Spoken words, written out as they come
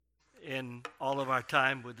in all of our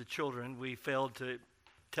time with the children, we failed to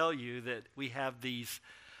tell you that we have these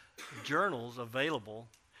journals available.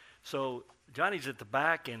 So Johnny's at the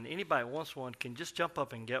back, and anybody who wants one can just jump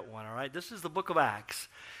up and get one, all right? This is the book of Acts.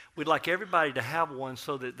 We'd like everybody to have one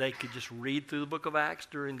so that they could just read through the book of Acts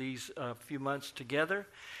during these few months together.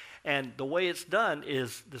 And the way it's done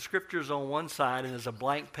is the scripture's on one side and there's a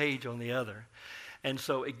blank page on the other. And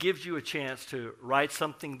so it gives you a chance to write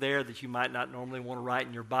something there that you might not normally want to write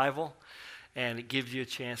in your Bible. And it gives you a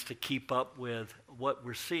chance to keep up with what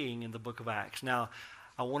we're seeing in the book of Acts. Now,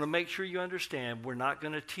 I want to make sure you understand we're not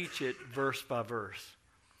going to teach it verse by verse.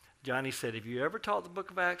 Johnny said, have you ever taught the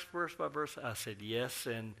book of Acts verse by verse? I said, yes,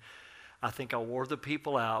 and I think I wore the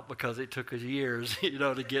people out because it took us years,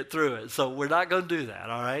 to get through it. So we're not going to do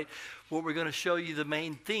that, all right? What we're going to show you the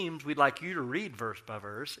main themes. We'd like you to read verse by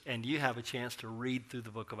verse, and you have a chance to read through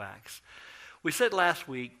the book of Acts. We said last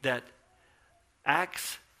week that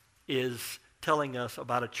Acts is telling us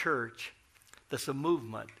about a church that's a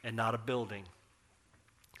movement and not a building.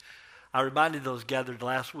 I reminded those gathered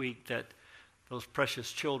last week that those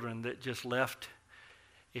precious children that just left,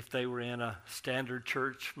 if they were in a standard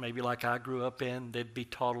church, maybe like I grew up in, they'd be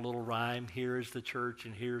taught a little rhyme. Here is the church,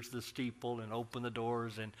 and here's the steeple, and open the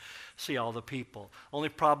doors and see all the people. Only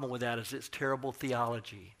problem with that is it's terrible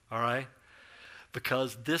theology, all right?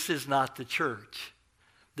 Because this is not the church.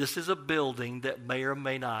 This is a building that may or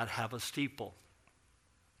may not have a steeple.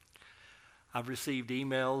 I've received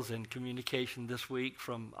emails and communication this week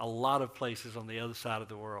from a lot of places on the other side of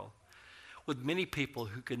the world, with many people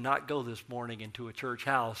who could not go this morning into a church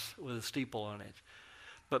house with a steeple on it,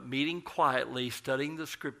 but meeting quietly, studying the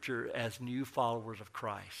scripture as new followers of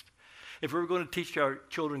Christ. If we were going to teach our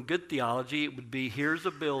children good theology, it would be here's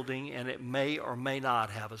a building and it may or may not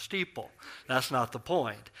have a steeple. That's not the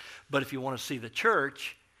point. But if you want to see the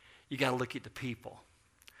church, you got to look at the people.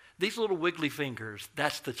 These little wiggly fingers,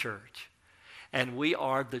 that's the church. And we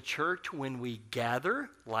are the church when we gather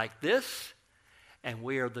like this, and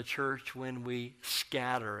we are the church when we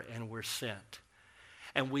scatter and we're sent.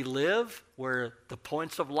 And we live where the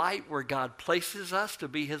points of light where God places us to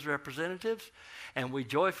be his representatives, and we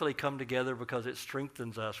joyfully come together because it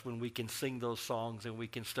strengthens us when we can sing those songs and we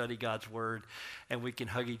can study God's word and we can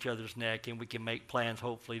hug each other's neck and we can make plans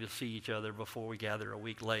hopefully to see each other before we gather a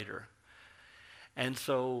week later. And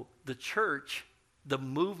so the church, the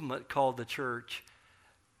movement called the church,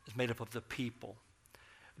 is made up of the people.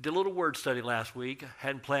 Did a little word study last week.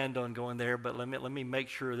 Hadn't planned on going there, but let me make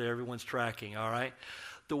sure that everyone's tracking, all right?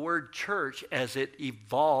 The word church, as it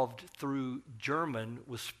evolved through German,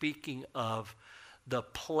 was speaking of the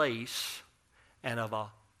place and of a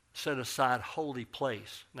set-aside holy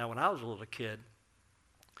place. Now, when I was a little kid,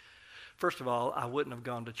 first of all, I wouldn't have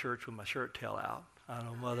gone to church with my shirt tail out. I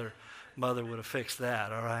know mother would have fixed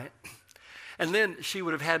that, all right? And then she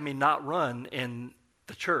would have had me not run in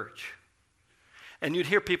the church. And you'd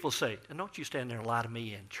hear people say, and don't you stand there and lie to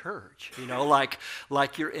me in church.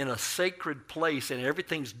 Like you're in a sacred place and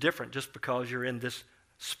everything's different just because you're in this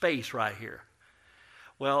space right here.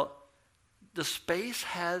 Well, the space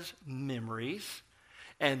has memories,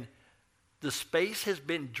 and the space has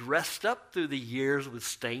been dressed up through the years with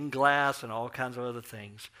stained glass and all kinds of other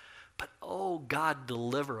things. But, oh, God,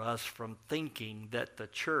 deliver us from thinking that the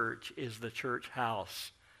church is the church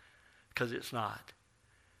house, because it's not.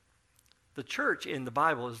 The church in the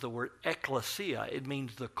Bible is the word ecclesia. It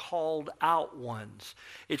means the called out ones.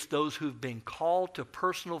 It's those who've been called to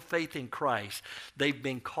personal faith in Christ. They've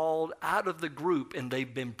been called out of the group and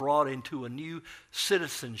they've been brought into a new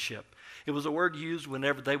citizenship. It was a word used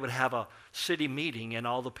whenever they would have a city meeting and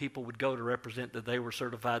all the people would go to represent that they were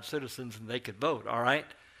certified citizens and they could vote, all right?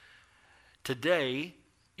 Today,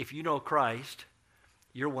 if you know Christ,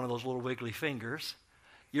 you're one of those little wiggly fingers.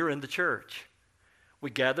 You're in the church. We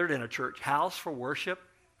gathered in a church house for worship.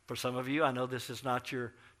 For some of you, I know this is not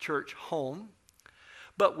your church home,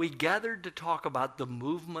 but we gathered to talk about the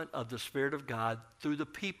movement of the Spirit of God through the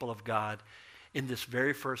people of God in this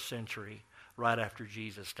very first century, right after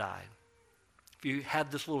Jesus died. If you have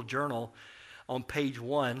this little journal on page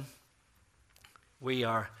 1,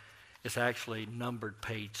 it's actually numbered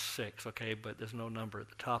page 6, okay, but there's no number at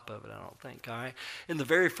the top of it, I don't think, all right? In the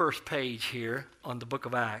very first page here on the book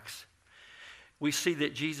of Acts, we see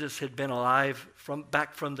that Jesus had been alive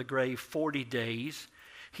back from the grave 40 days.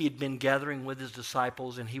 He had been gathering with his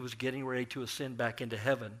disciples, and he was getting ready to ascend back into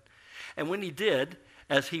heaven. And when he did,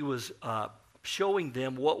 as he was showing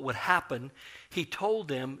them what would happen, he told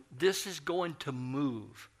them, this is going to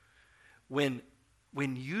move. When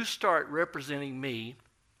you start representing me,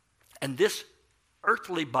 and this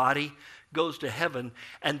earthly body goes to heaven,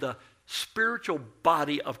 and the spiritual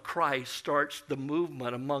body of Christ starts the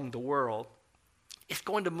movement among the world, it's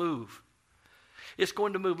going to move. It's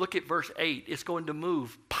going to move. Look at verse 8. It's going to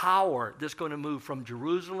move. Power that's going to move from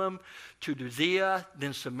Jerusalem to Judea,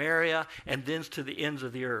 then Samaria, and then to the ends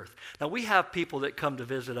of the earth. Now, we have people that come to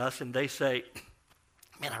visit us, and they say,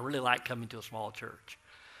 man, I really like coming to a small church.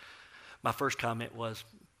 My first comment was,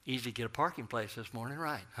 easy to get a parking place this morning,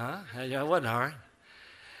 right? Huh? Yeah, it wasn't hard.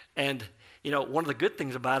 And, you know, one of the good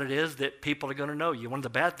things about it is that people are going to know you. One of the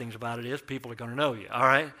bad things about it is people are going to know you, all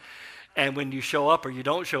right? And when you show up or you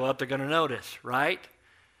don't show up, they're going to notice, right?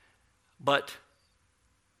 But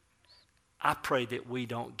I pray that we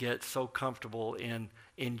don't get so comfortable in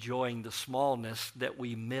enjoying the smallness that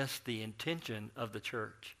we miss the intention of the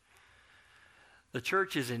church. The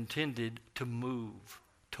church is intended to move,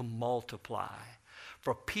 to multiply,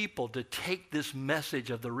 for people to take this message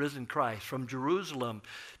of the risen Christ from Jerusalem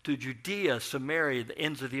to Judea, Samaria, the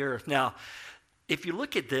ends of the earth. Now, if you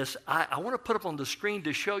look at this, I want to put up on the screen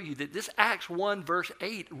to show you that this Acts 1 verse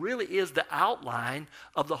 8 really is the outline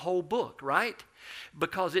of the whole book, right?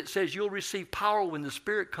 Because it says you'll receive power when the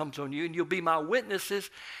Spirit comes on you and you'll be my witnesses.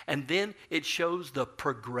 And then it shows the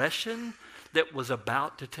progression that was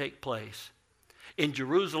about to take place. In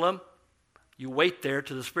Jerusalem, you wait there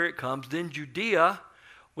till the Spirit comes. Then Judea,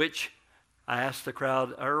 which I asked the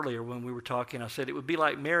crowd earlier when we were talking, I said it would be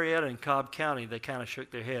like Marietta and Cobb County. They kind of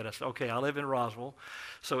shook their head. I said, okay, I live in Roswell,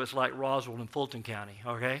 so it's like Roswell and Fulton County,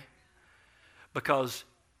 okay? Because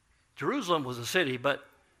Jerusalem was a city, but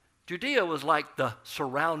Judea was like the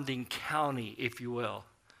surrounding county, if you will.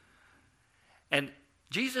 And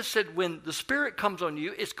Jesus said when the Spirit comes on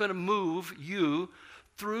you, it's going to move you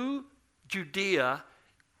through Judea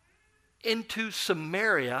into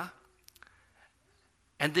Samaria,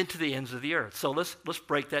 and then to the ends of the earth. So let's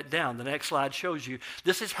break that down. The next slide shows you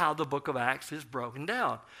this is how the book of Acts is broken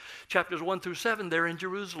down. Chapters 1 through 7, they're in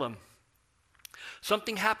Jerusalem.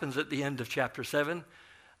 Something happens at the end of chapter 7.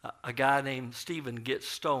 A guy named Stephen gets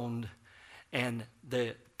stoned, and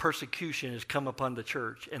the persecution has come upon the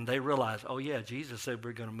church, and they realize, oh yeah, Jesus said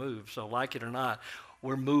we're going to move, so like it or not,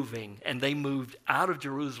 we're moving. And they moved out of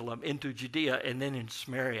Jerusalem into Judea and then in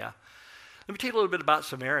Samaria. Let me tell you a little bit about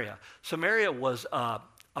Samaria. Samaria was a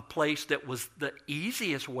place that was the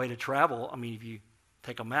easiest way to travel. I mean, if you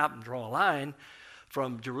take a map and draw a line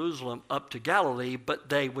from Jerusalem up to Galilee, but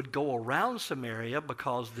they would go around Samaria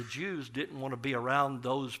because the Jews didn't want to be around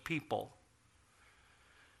those people.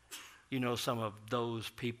 You know some of those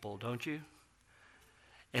people, don't you?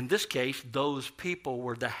 In this case, those people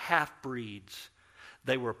were the half-breeds.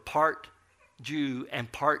 They were part Jew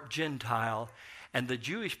and part Gentile, and the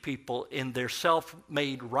Jewish people, in their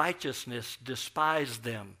self-made righteousness, despised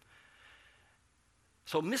them.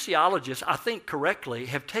 So missiologists, I think correctly,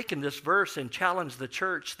 have taken this verse and challenged the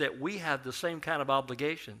church that we have the same kind of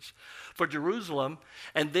obligations. For Jerusalem,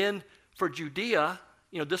 and then for Judea,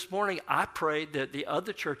 you know, this morning I prayed that the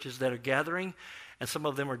other churches that are gathering, and some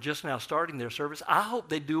of them are just now starting their service, I hope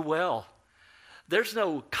they do well. There's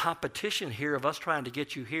no competition here of us trying to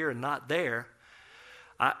get you here and not there.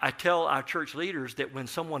 I tell our church leaders that when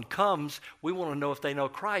someone comes, we want to know if they know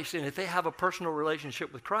Christ. And if they have a personal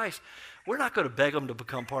relationship with Christ, we're not going to beg them to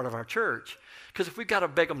become part of our church. Because if we've got to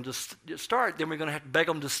beg them to start, then we're going to have to beg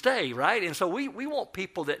them to stay, right? And so we want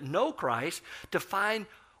people that know Christ to find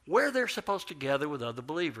where they're supposed to gather with other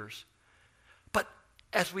believers. But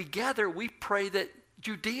as we gather, we pray that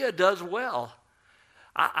Judea does well.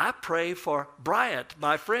 I pray for Bryant,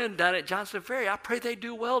 my friend down at Johnson Ferry. I pray they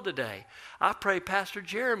do well today. I pray Pastor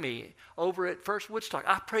Jeremy over at First Woodstock.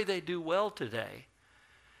 I pray they do well today.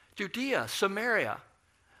 Judea, Samaria.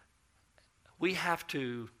 We have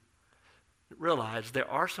to realize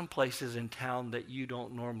there are some places in town that you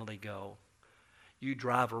don't normally go. You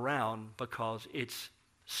drive around because it's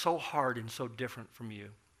so hard and so different from you.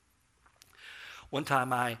 One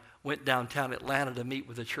time I went downtown Atlanta to meet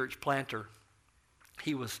with a church planter.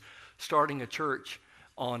 He was starting a church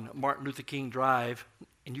on Martin Luther King Drive,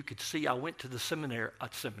 and you could see I went to the seminary.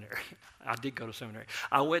 I did go to seminary.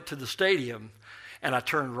 I went to the stadium, and I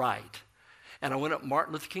turned right. And I went up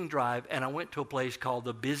Martin Luther King Drive, and I went to a place called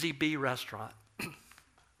the Busy Bee Restaurant. I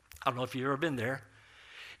don't know if you've ever been there.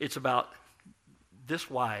 It's about this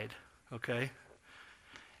wide, okay?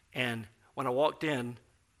 And when I walked in,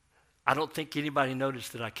 I don't think anybody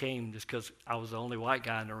noticed that I came just because I was the only white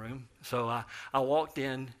guy in the room. So I walked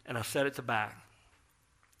in and I sat at the back.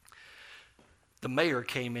 The mayor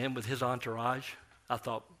came in with his entourage. I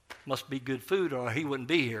thought, must be good food or he wouldn't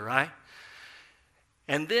be here, right?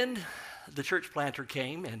 And then the church planter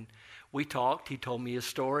came and we talked. He told me his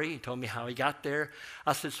story. He told me how he got there.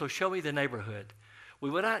 I said, so show me the neighborhood. We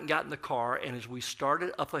went out and got in the car, and as we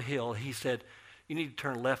started up a hill, he said, "You need to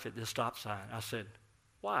turn left at this stop sign." I said,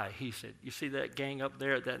 "Why?" He said, "You see that gang up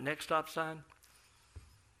there at that next stop sign?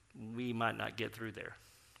 We might not get through there."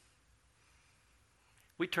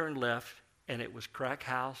 We turned left, and it was crack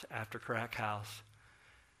house after crack house,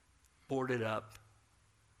 boarded up,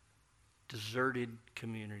 deserted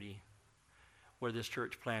community where this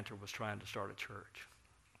church planter was trying to start a church.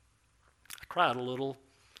 I cried a little,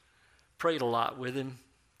 prayed a lot with him,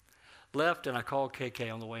 left, and I called KK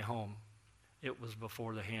on the way home. It was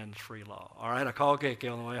before the hands-free law. All right, I called KK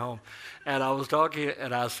on the way home, and I was talking,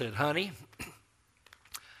 and I said, "Honey,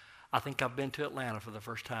 I think I've been to Atlanta for the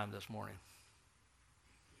first time this morning."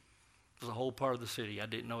 It was a whole part of the city I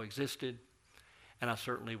didn't know existed, and I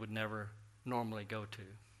certainly would never normally go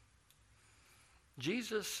to.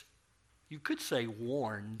 Jesus, you could say,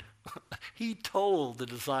 warned. He told the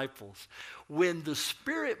disciples, when the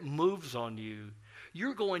Spirit moves on you,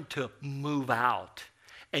 you're going to move out,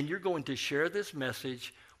 and you're going to share this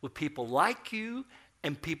message with people like you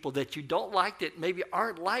and people that you don't like that maybe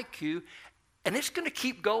aren't like you, and it's going to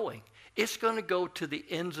keep going. It's going to go to the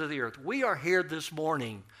ends of the earth. We are here this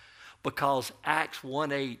morning because Acts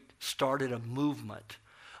 1:8 started a movement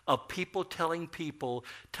of people telling people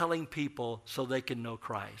so they can know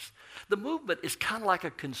Christ. The movement is kind of like a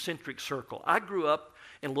concentric circle. I grew up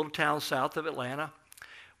in a little town south of Atlanta.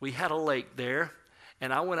 We had a lake there,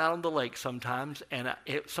 and I went out on the lake sometimes, and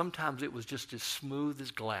sometimes it was just as smooth as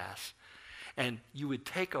glass. And you would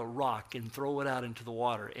take a rock and throw it out into the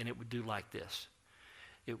water, and it would do like this.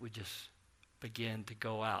 It would just begin to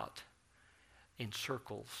go out in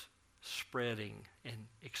circles, spreading and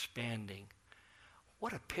expanding.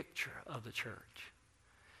 What a picture of the church.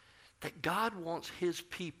 That God wants his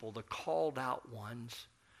people, the called out ones,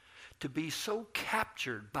 to be so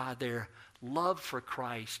captured by their love for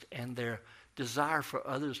Christ and their desire for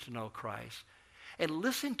others to know Christ. And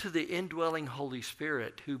listen to the indwelling Holy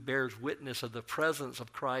Spirit who bears witness of the presence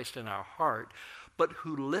of Christ in our heart, but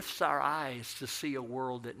who lifts our eyes to see a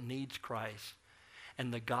world that needs Christ.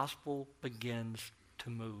 And the gospel begins to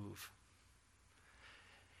move.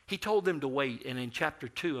 He told them to wait, and in chapter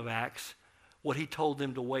 2 of Acts, what he told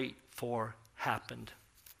them to wait for happened.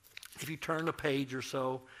 If you turn a page or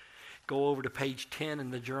so, go over to page 10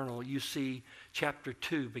 in the journal, you see chapter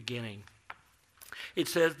 2 beginning. It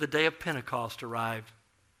says the day of Pentecost arrived.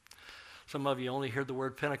 Some of you only hear the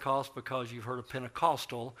word Pentecost because you've heard of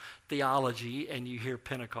Pentecostal theology and you hear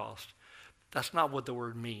Pentecost. That's not what the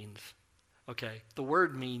word means, okay? The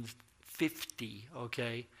word means 50,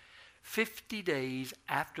 okay? 50 days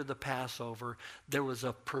after the Passover, there was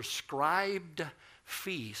a prescribed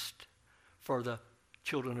feast for the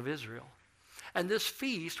children of Israel. And this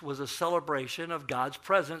feast was a celebration of God's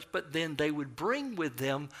presence, but then they would bring with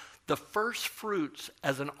them the first fruits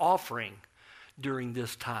as an offering during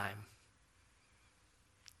this time.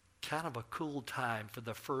 Kind of a cool time for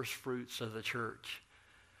the first fruits of the church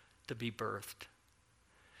to be birthed.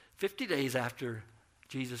 50 days after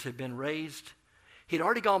Jesus had been raised, he'd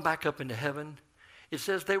already gone back up into heaven. It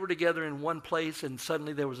says they were together in one place, and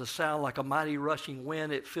suddenly there was a sound like a mighty rushing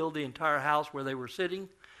wind. It filled the entire house where they were sitting.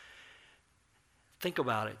 Think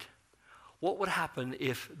about it. What would happen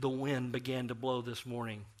if the wind began to blow this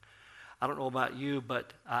morning? I don't know about you,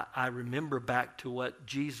 but I remember back to what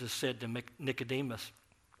Jesus said to Nicodemus.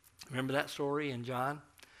 Remember that story in John?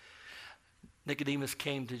 Nicodemus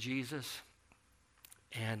came to Jesus,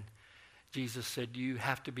 and Jesus said, "You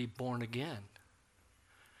have to be born again."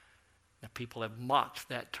 Now, people have mocked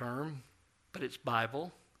that term, but it's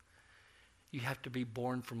Bible. You have to be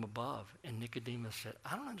born from above. And Nicodemus said,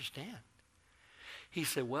 "I don't understand." He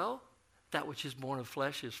said, "Well, that which is born of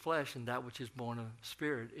flesh is flesh, and that which is born of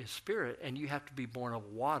spirit is spirit, and you have to be born of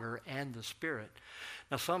water and the Spirit."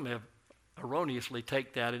 Now, some have erroneously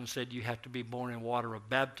take that and said you have to be born in water of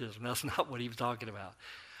baptism. That's not what he was talking about.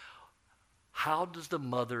 How does the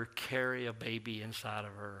mother carry a baby inside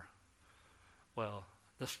of her? Well,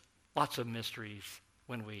 there's lots of mysteries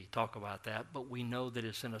when we talk about that, but we know that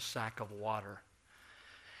it's in a sack of water.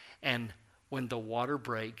 And when the water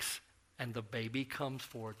breaks and the baby comes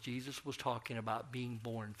forth, Jesus was talking about being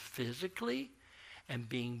born physically and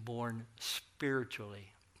being born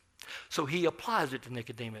spiritually. So he applies it to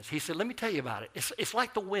Nicodemus. He said, "Let me tell you about it. It's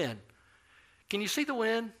like the wind. Can you see the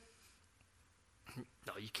wind?"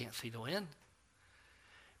 No, you can't see the wind.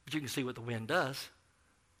 But you can see what the wind does.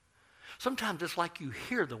 Sometimes it's like you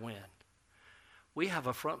hear the wind. We have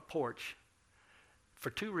a front porch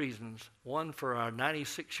for two reasons. One, for our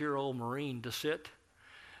 96-year-old Marine to sit,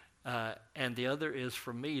 and the other is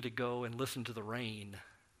for me to go and listen to the rain.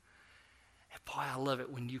 Boy, I love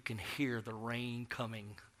it when you can hear the rain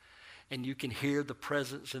coming and you can hear the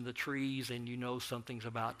presence in the trees and you know something's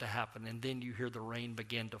about to happen, and then you hear the rain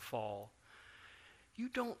begin to fall. You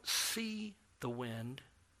don't see the wind,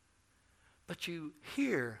 but you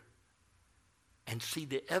hear and see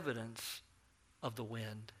the evidence of the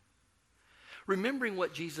wind. Remembering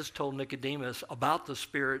what Jesus told Nicodemus about the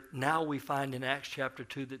Spirit, now we find in Acts chapter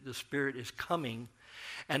 2 that the Spirit is coming.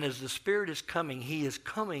 And as the Spirit is coming, he is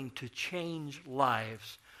coming to change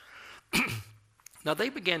lives. Now they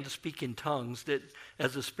began to speak in tongues that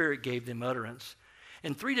as the Spirit gave them utterance.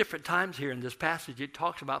 And 3 different times here in this passage, it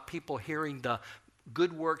talks about people hearing the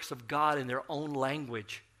good works of God in their own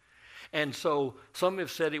language. And so some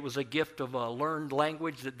have said it was a gift of a learned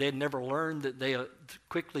language that they'd never learned, that they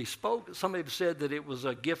quickly spoke. Some have said that it was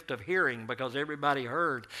a gift of hearing because everybody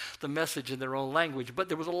heard the message in their own language. But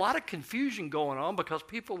there was a lot of confusion going on because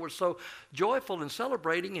people were so joyful and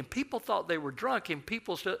celebrating, and people thought they were drunk. And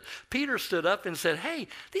Peter stood up and said, hey,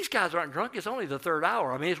 these guys aren't drunk. It's only the 3rd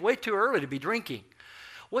hour. I mean, it's way too early to be drinking.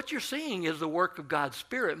 What you're seeing is the work of God's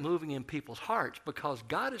Spirit moving in people's hearts because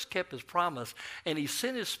God has kept his promise and he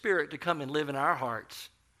sent his Spirit to come and live in our hearts.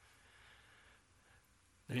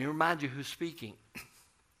 Let me remind you who's speaking.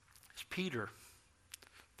 It's Peter,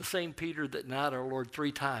 the same Peter that denied our Lord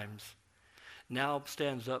 3 times, now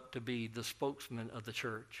stands up to be the spokesman of the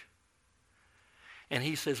church. And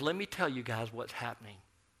he says, let me tell you guys what's happening.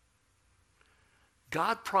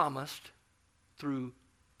 God promised through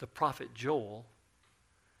the prophet Joel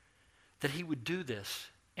that he would do this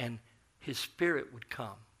and his Spirit would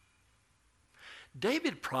come.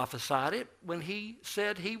 David prophesied it when he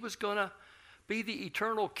said he was going to be the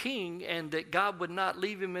eternal king and that God would not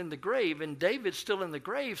leave him in the grave. And David's still in the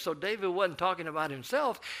grave, so David wasn't talking about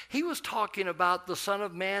himself. He was talking about the Son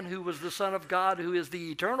of Man who was the Son of God, who is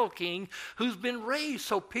the eternal king, who's been raised.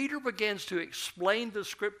 So Peter begins to explain the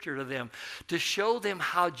scripture to them, to show them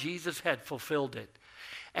how Jesus had fulfilled it.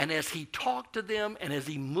 And as he talked to them and as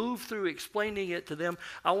he moved through explaining it to them,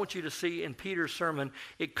 I want you to see in Peter's sermon,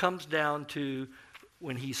 it comes down to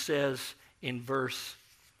when he says in verse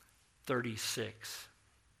 36.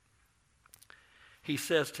 He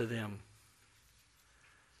says to them,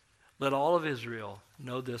 let all of Israel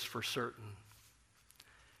know this for certain,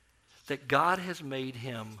 that God has made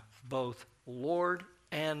him both Lord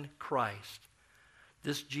and Christ,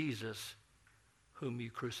 this Jesus whom you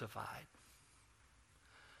crucified.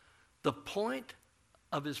 The point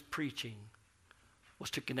of his preaching was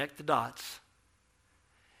to connect the dots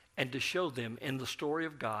and to show them in the story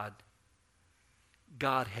of God,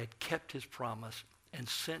 God had kept his promise and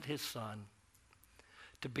sent his Son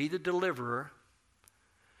to be the deliverer,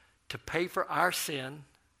 to pay for our sin.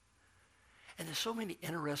 And there's so many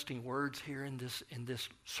interesting words here in this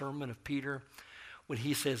sermon of Peter when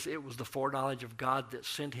he says it was the foreknowledge of God that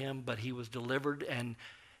sent him, but he was delivered and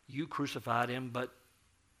you crucified him. But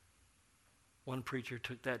one preacher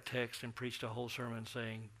took that text and preached a whole sermon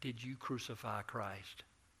saying, did you crucify Christ?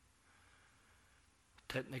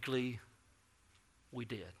 Technically, we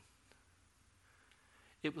did.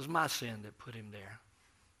 It was my sin that put him there.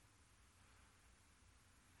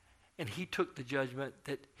 And he took the judgment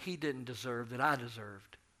that he didn't deserve, that I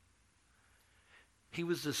deserved. He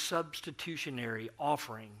was the substitutionary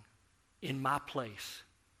offering in my place.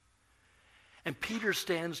 And Peter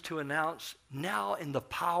stands to announce now in the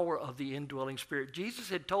power of the indwelling Spirit. Jesus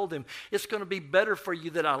had told them, it's going to be better for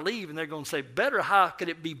you that I leave. And they're going to say, better? How could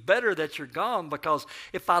it be better that you're gone? Because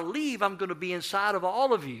if I leave, I'm going to be inside of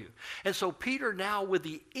all of you. And so Peter now with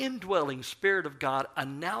the indwelling Spirit of God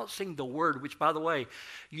announcing the Word, which by the way,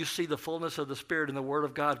 you see the fullness of the Spirit and the Word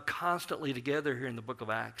of God constantly together here in the book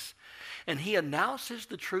of Acts. And he announces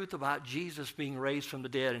the truth about Jesus being raised from the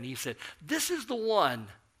dead. And he said, this is the one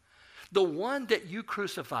that you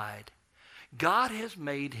crucified. God has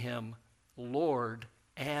made him Lord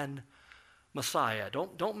and Messiah.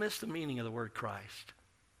 Don't miss the meaning of the word Christ.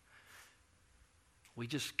 We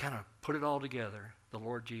just kind of put it all together, the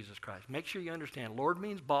Lord Jesus Christ. Make sure you understand, Lord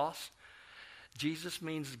means boss. Jesus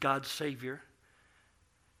means God's Savior.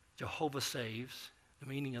 Jehovah saves, the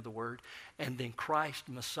meaning of the word. And then Christ,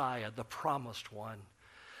 Messiah, the promised one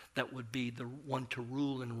that would be the one to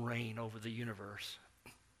rule and reign over the universe.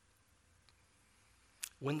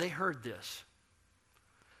 When they heard this,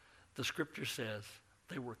 the scripture says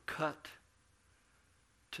they were cut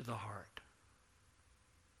to the heart.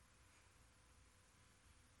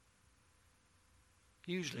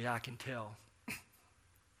 Usually I can tell,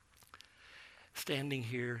 standing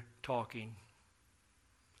here talking,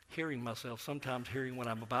 hearing myself, sometimes hearing what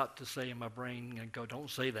I'm about to say in my brain and go,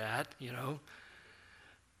 don't say that, you know.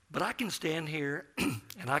 But I can stand here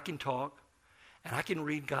and I can talk And I can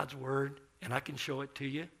read God's word and I can show it to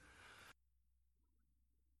you.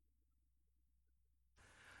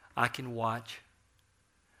 I can watch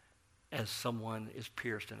as someone is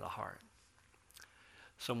pierced in the heart.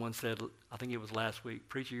 Someone said, I think it was last week,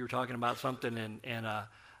 preacher, you were talking about something, and I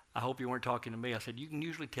hope you weren't talking to me. I said, you can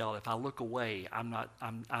usually tell if I look away,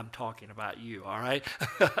 I'm talking about you, all right?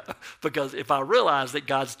 Because if I realize that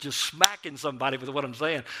God's just smacking somebody with what I'm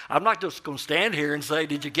saying, I'm not just going to stand here and say,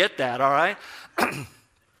 did you get that, all right?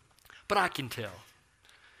 But I can tell.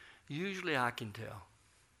 Usually I can tell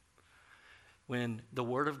when the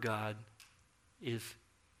Word of God is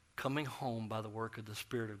coming home by the work of the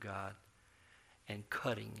Spirit of God and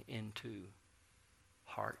cutting into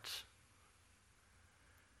hearts.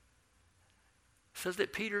 It says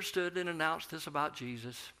that Peter stood and announced this about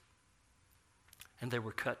Jesus, and they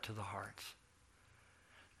were cut to the hearts.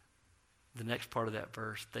 The next part of that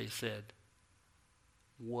verse, they said,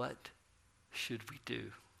 what should we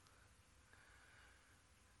do?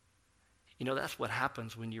 You know, that's what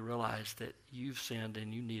happens when you realize that you've sinned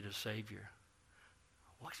and you need a Savior.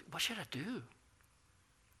 What should I do?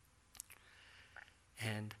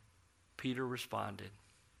 And Peter responded.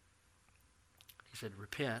 He said,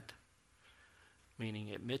 repent,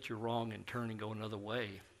 meaning admit you're wrong and turn and go another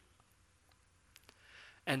way.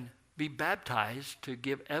 And be baptized to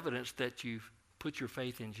give evidence that you've put your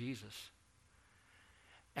faith in Jesus.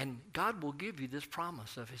 And God will give you this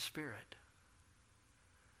promise of His Spirit.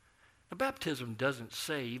 Now, baptism doesn't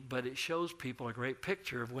save, but it shows people a great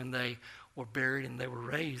picture of when they were buried and they were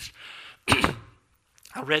raised.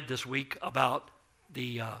 I read this week about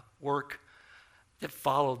the work that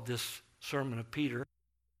followed this sermon of Peter.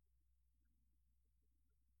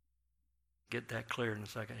 Get that clear in a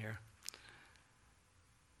second here.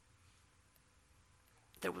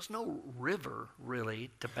 There was no river,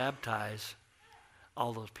 really, to baptize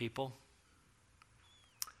all those people.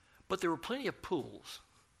 But there were plenty of pools.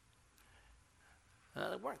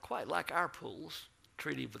 They weren't quite like our pools,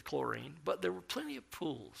 treated with chlorine, but there were plenty of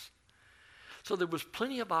pools. So there was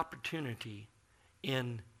plenty of opportunity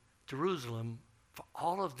in Jerusalem for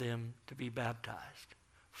all of them to be baptized,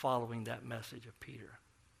 following that message of Peter.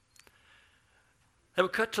 They were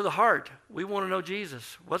cut to the heart. We want to know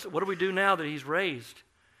Jesus. What do we do now that He's raised?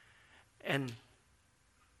 And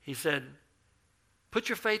he said, put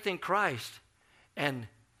your faith in Christ and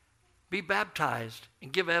be baptized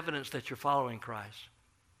and give evidence that you're following Christ.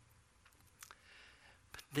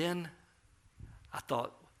 But then I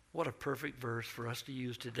thought, what a perfect verse for us to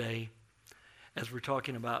use today as we're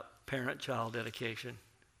talking about parent-child dedication.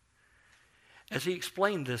 As he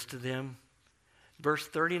explained this to them, verse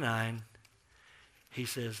 39, he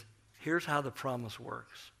says, here's how the promise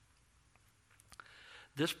works.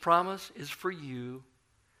 This promise is for you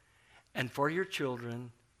and for your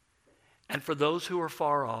children and for those who are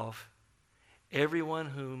far off, everyone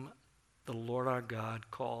whom the Lord our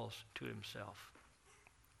God calls to Himself.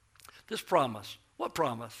 This promise, what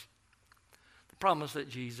promise? The promise that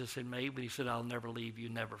Jesus had made when He said, I'll never leave you,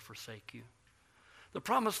 never forsake you. The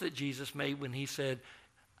promise that Jesus made when He said,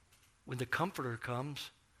 when the Comforter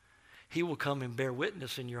comes, He will come and bear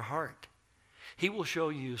witness in your heart. He will show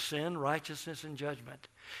you sin, righteousness, and judgment.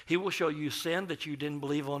 He will show you sin that you didn't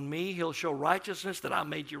believe on me. He'll show righteousness that I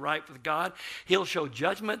made you right with God. He'll show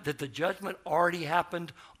judgment that the judgment already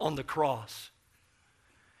happened on the cross.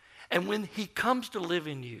 And when He comes to live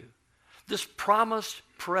in you, this promised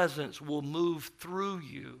presence will move through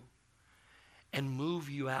you and move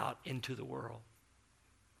you out into the world.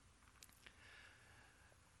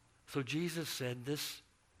 So Jesus said, this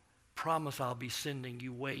promise I'll be sending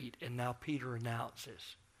you, wait. And now Peter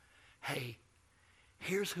announces, hey,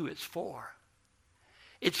 here's who it's for.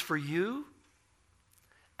 It's for you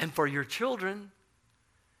and for your children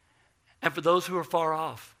and for those who are far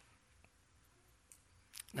off.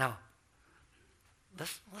 Now,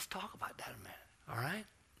 let's talk about that a minute, all right?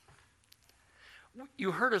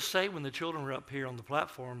 You heard us say when the children were up here on the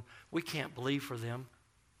platform, we can't believe for them.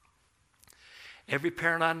 Every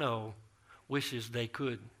parent I know wishes they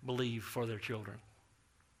could believe for their children.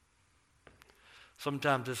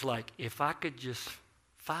 Sometimes it's like, if I could just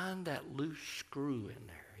find that loose screw in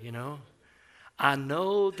there, you know. I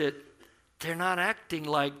know that they're not acting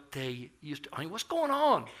like they used to. I mean, what's going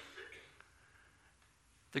on?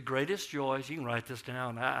 The greatest joys, you can write this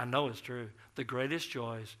down, I know it's true. The greatest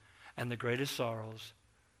joys and the greatest sorrows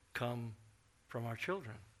come from our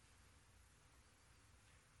children.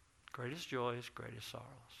 Greatest joys, greatest sorrows.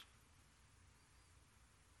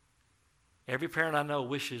 Every parent I know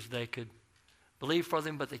wishes they could believe for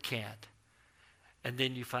them, but they can't. And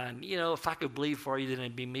then you find, if I could believe for you, then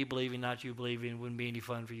it'd be me believing, not you believing. It wouldn't be any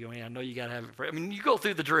fun for you. I know you got to have it for, you go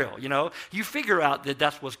through the drill, You figure out that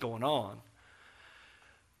that's what's going on.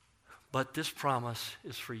 But this promise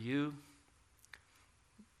is for you,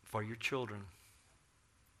 for your children.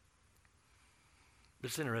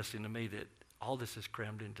 It's interesting to me that all this is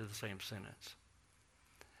crammed into the same sentence.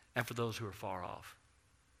 And for those who are far off.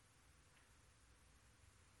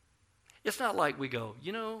 It's not like we go,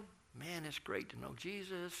 man, it's great to know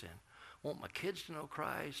Jesus and want my kids to know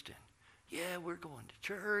Christ. And yeah, we're going to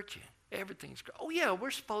church and everything's great. Oh yeah,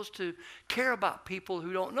 we're supposed to care about people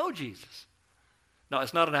who don't know Jesus. No,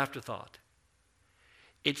 it's not an afterthought.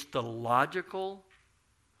 It's the logical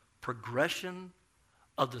progression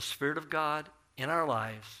of the Spirit of God in our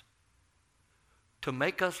lives to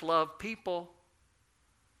make us love people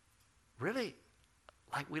really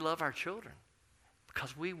like we love our children,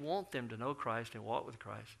 because we want them to know Christ and walk with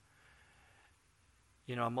Christ.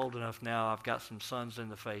 I'm old enough now, I've got some sons in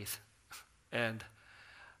the faith, and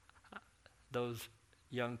those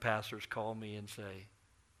young pastors call me and say,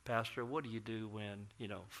 Pastor, what do you do when,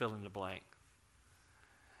 fill in the blank?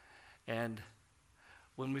 And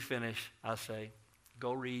when we finish, I say,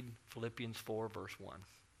 go read Philippians 4, verse 1.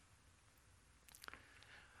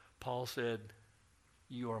 Paul said,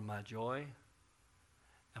 you are my joy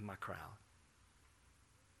and my crown.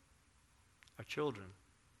 Our children,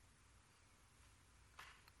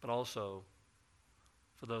 but also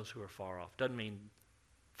for those who are far off. Doesn't mean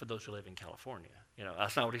for those who live in California.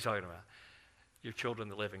 That's not what he's talking about. Your children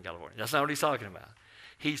that live in California. That's not what he's talking about.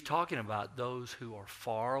 He's talking about those who are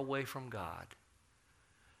far away from God.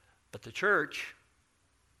 But the church,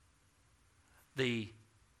 the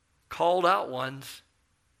called out ones,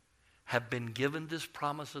 have been given this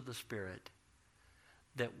promise of the Spirit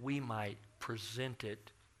that we might present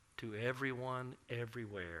it to everyone,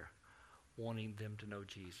 everywhere, wanting them to know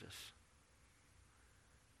Jesus.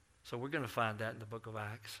 So we're going to find that in the book of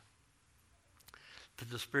Acts. That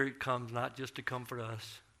the Spirit comes not just to comfort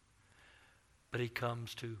us, but he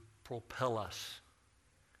comes to propel us.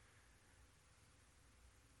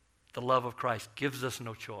 The love of Christ gives us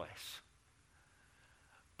no choice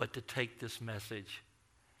but to take this message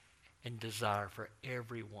and desire for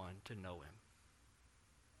everyone to know him.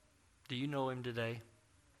 Do you know him today?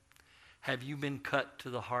 Have you been cut to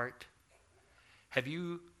the heart? Have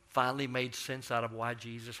you finally made sense out of why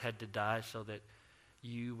Jesus had to die so that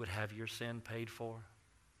you would have your sin paid for?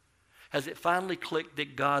 Has it finally clicked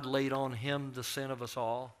that God laid on him the sin of us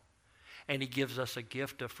all, and he gives us a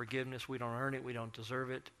gift of forgiveness? We don't earn it, we don't deserve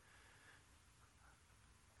it,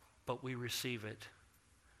 but we receive it,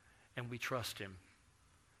 and we trust him,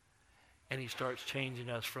 and he starts changing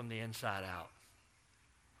us from the inside out.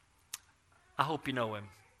 I hope you know him.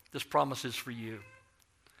 This promise is for you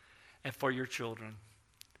and for your children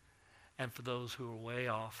and for those who are way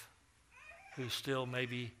off, who still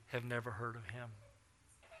maybe have never heard of him.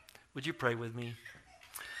 Would you pray with me?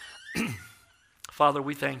 Father,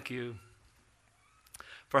 we thank you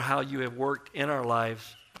for how you have worked in our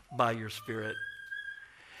lives by your Spirit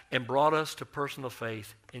and brought us to personal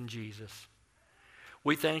faith in Jesus.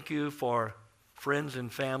 We thank you for friends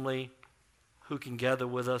and family who can gather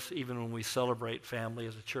with us even when we celebrate family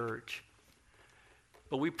as a church.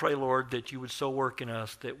 But we pray, Lord, that you would so work in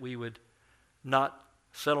us that we would not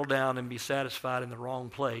settle down and be satisfied in the wrong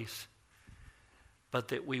place, but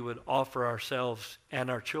that we would offer ourselves and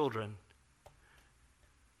our children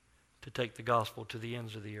to take the gospel to the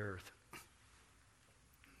ends of the earth.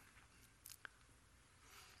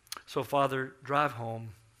 So, Father, drive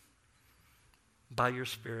home by your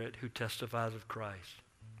Spirit who testifies of Christ,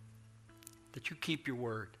 that you keep your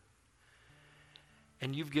word.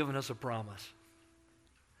 And you've given us a promise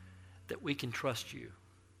that we can trust you.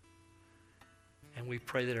 And we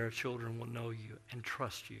pray that our children will know you and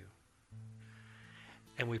trust you.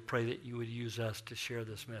 And we pray that you would use us to share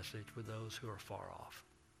this message with those who are far off.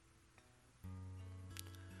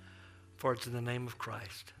 For it's in the name of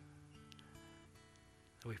Christ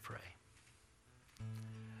that we pray.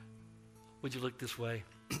 Would you look this way?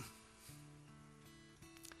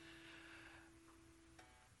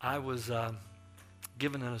 I was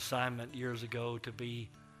given an assignment years ago to be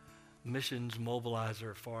missions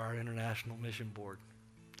mobilizer for our International Mission Board.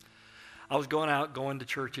 I was going to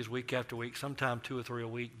churches week after week, sometimes 2 or 3 a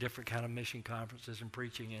week, different kind of mission conferences and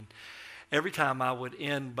preaching. And every time I would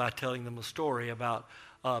end by telling them a story about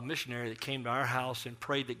a missionary that came to our house and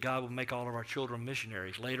prayed that God would make all of our children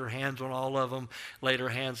missionaries. Laid her hands on all of them, laid her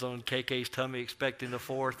hands on KK's tummy, expecting the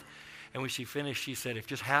fourth. And when she finished, she said, if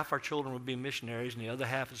just half our children would be missionaries and the other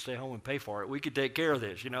half would stay home and pay for it, we could take care of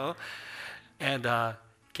this, you know. And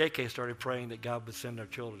KK started praying that God would send our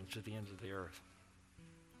children to the ends of the earth.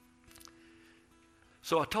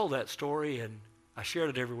 So I told that story, and I shared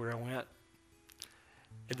it everywhere I went.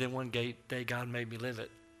 And then one day, God made me live it.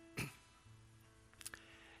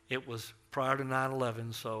 It was prior to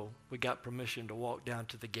 9/11, so we got permission to walk down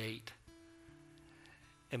to the gate.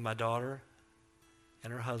 And my daughter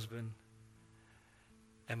and her husband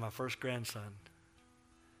and my first grandson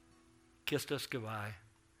kissed us goodbye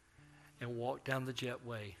and walked down the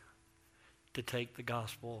jetway to take the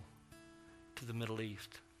gospel to the Middle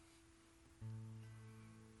East.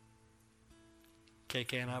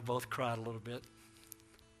 KK and I both cried a little bit.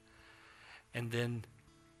 And then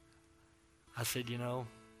I said, you know,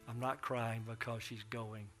 I'm not crying because she's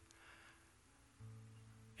going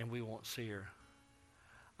and we won't see her.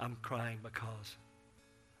 I'm crying because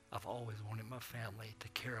I've always wanted my family to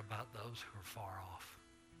care about those who are far off.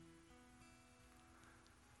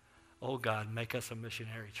 Oh God, make us a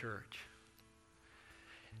missionary church.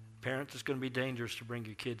 Parents, it's going to be dangerous to bring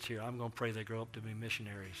your kids here. I'm going to pray they grow up to be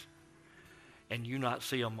missionaries. And you not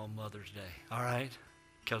see them on Mother's Day, all right?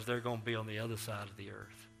 Because they're going to be on the other side of the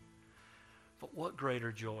earth. But what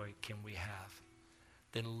greater joy can we have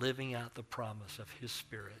than living out the promise of his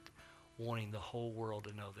Spirit, wanting the whole world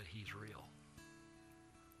to know that he's real?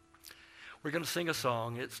 We're going to sing a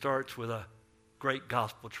song. It starts with a great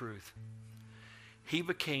gospel truth. He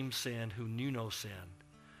became sin who knew no sin,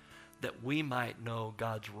 that we might know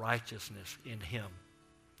God's righteousness in him.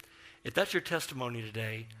 If that's your testimony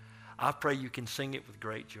today, I pray you can sing it with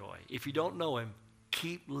great joy. If you don't know him,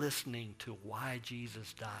 keep listening to why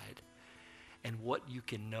Jesus died and what you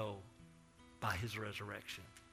can know by his resurrection.